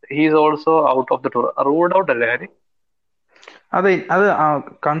think he's also out of the tour. Ruled out അല്ലേ ഹരി? അതെ, അത്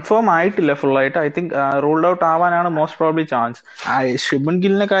കൺഫേം ആയിട്ടില്ല full ആയിട്ട്. ഐ തിങ്ക് റൂൾഡ് ഔട്ട് ആവാനാണ് most probably chance. ശുഭൻ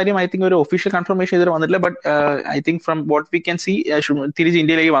ഗില്ലിന്റെ കാര്യം ഐ തിങ്ക് ഒരു ഒഫീഷ്യൽ കൺഫർമേഷൻ ഇതുവരെ വന്നിട്ടില്ല. But I think from what we can see തിരിച്ച്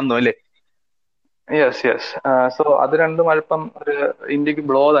ഇന്ത്യയിലേക്ക് വന്നു അല്ലേ? Yes yes. സോ അത് രണ്ടും അല്പം ഒരു ഇന്ത്യക്ക്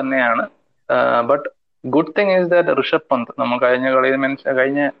ബ്ലോ തന്നെയാണ്. But good thing is that Rishabh Pant, നമ്മൾ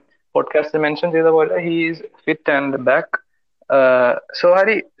കഴിഞ്ഞ പോഡ്കാസ്റ്റിൽ മെൻഷൻ ചെയ്ത പോലെ, he is fit and back. So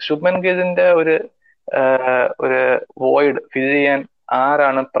Hari, Shubman ഗില്ലിന്റെ ഒരു വോയിഡ് ഫിൽ ചെയ്യാൻ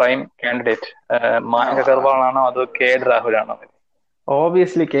ആരാണ് പ്രൈം കാൻഡിഡേറ്റ്? മായങ്ക് അഗർവാൾ ആണോ അതോ KL രാഹുൽ ആണോ?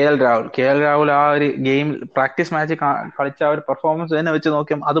 ഓബിയസ്ലി KL രാഹുൽ ആ ഒരു ഗെയിം പ്രാക്ടീസ് മാച്ച് കളിച്ച ആ ഒരു പെർഫോമൻസ് തന്നെ വെച്ച്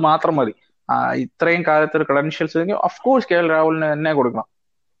നോക്കിയാൽ അത് മാത്രം മതി. ഇത്രയും കാലത്ത് ഒരു ക്രെഡൻഷ്യൽസ് ഓഫ് കോഴ്സ് KL രാഹുലിന് തന്നെ കൊടുക്കണം.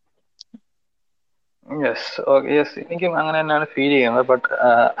 യെസ്, യെസ്, എനിക്കും അങ്ങനെ തന്നെയാണ് ഫീൽ ചെയ്യുന്നത്. But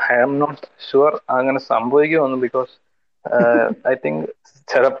I am not sure അങ്ങനെ സംഭവിക്കുമെന്ന്. ബിക്കോസ് ഐ തിങ്ക്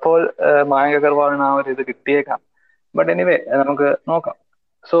ചിലപ്പോൾ മായങ്ക് അഗർവാളിന് ആ ഒരു ഇത് കിട്ടിയേക്കാം. ബട്ട് എനിവേ, നമുക്ക് നോക്കാം.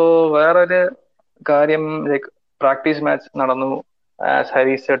 സോ വേറൊരു കാര്യം, ലൈക്ക് പ്രാക്ടീസ് മാച്ച് നടന്നു. As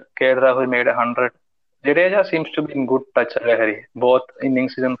Hari said, KL Rahul made 100. Jadeja seems to be in good touch അല്ലേ ഹരി? ബോത്ത്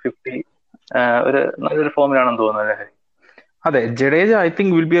ഇന്നിങ്സിലും 50. ഒരു നല്ലൊരു ഫോമിലാണെന്ന് തോന്നുന്നു അല്ലേ ഹരി? അതെ, Jadeja I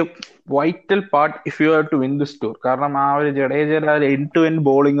think will be a vital part if you have to win this tour. കാരണം ആ ഒരു ജഡേജയുടെ എൻഡ് ടു എൻഡ്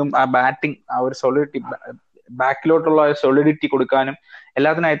ബോളിങ്ങും ആ ബാറ്റിംഗ്, ആ ഒരു സൊളിഡിറ്റി, ബാക്കിലോട്ടുള്ള സൊളിഡിറ്റി കൊടുക്കാനും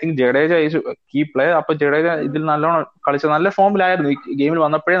എല്ലാത്തിനും I think Jadeja is key player. അപ്പൊ ജഡേജ ഇതിൽ നല്ലോണം കളിച്ച നല്ല ഫോമിലായിരുന്നു. ഈ ഗെയിമിൽ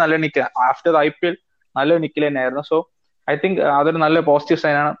വന്നപ്പോഴേ നല്ല നിക്ക്, ആഫ്റ്റർ IPL നല്ല നിക്കിൽ തന്നെയായിരുന്നു. സോ ഐ തിങ്ക് അതൊരു നല്ല പോസിറ്റീവ്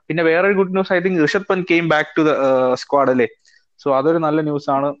സൈൻ ആണ്. പിന്നെ വേറൊരു good news, I think Rishabh Pant came back to the squad അല്ലേ? സോ അതൊരു നല്ല ന്യൂസ്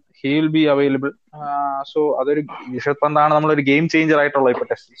ആണ്. He will be available. So അതൊരു ഋഷഭ് പന്താണ് നമ്മളൊരു ഗെയിം ചേഞ്ചർ ആയിട്ടുള്ളത് ഇപ്പൊ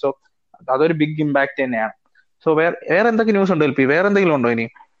ടെസ്റ്റ്. സോ അതൊരു ബിഗ് ഇമ്പാക്ട് തന്നെയാണ്. സോ വേറെ എന്തൊക്കെ ന്യൂസ് ഉണ്ട് വേറെ എന്തെങ്കിലും ഉണ്ടോ ഇനി?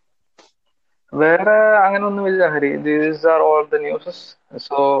 വേറെ അങ്ങനെ ഒന്നുമില്ല Hari. These are all the newses.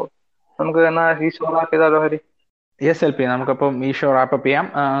 So നമുക്ക് എന്നാ ഈ ഷോ റാപ്പ് ചെയ്താലോ ഹരി? യെസ് നമുക്കപ്പം ഈ ഷോ റാപ്പപ്പ് ചെയ്യാം.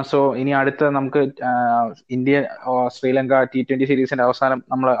 സോ ഇനി അടുത്ത നമുക്ക് ഇന്ത്യ ശ്രീലങ്ക T20 സീരീസിന്റെ അവസാനം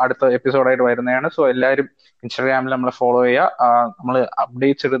നമ്മൾ അടുത്ത എപ്പിസോഡായിട്ട് വരുന്നതാണ്. സോ എല്ലാവരും ഇൻസ്റ്റാഗ്രാമിൽ നമ്മളെ ഫോളോ ചെയ്യുക. നമ്മൾ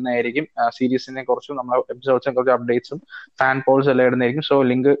അപ്ഡേറ്റ്സ് ഇടുന്നതായിരിക്കും. സീരീസിനെ കുറിച്ചും നമ്മളെ എപ്പിസോഡ്സിനെ കുറിച്ച് അപ്ഡേറ്റ്സും ഫാൻ പോൾസ് എല്ലാം ഇടുന്നതായിരിക്കും. സോ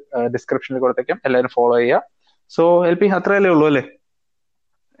ലിങ്ക് ഡിസ്ക്രിപ്ഷനിൽ കൊടുത്തേക്കാം, എല്ലാവരും ഫോളോ ചെയ്യുക. സോ അത്രയല്ലേ ഉള്ളൂ അല്ലേ?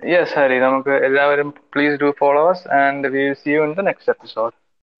 യെസ് ഹരി, നമുക്ക് എല്ലാവരും please do follow us and we will see you in the next episode.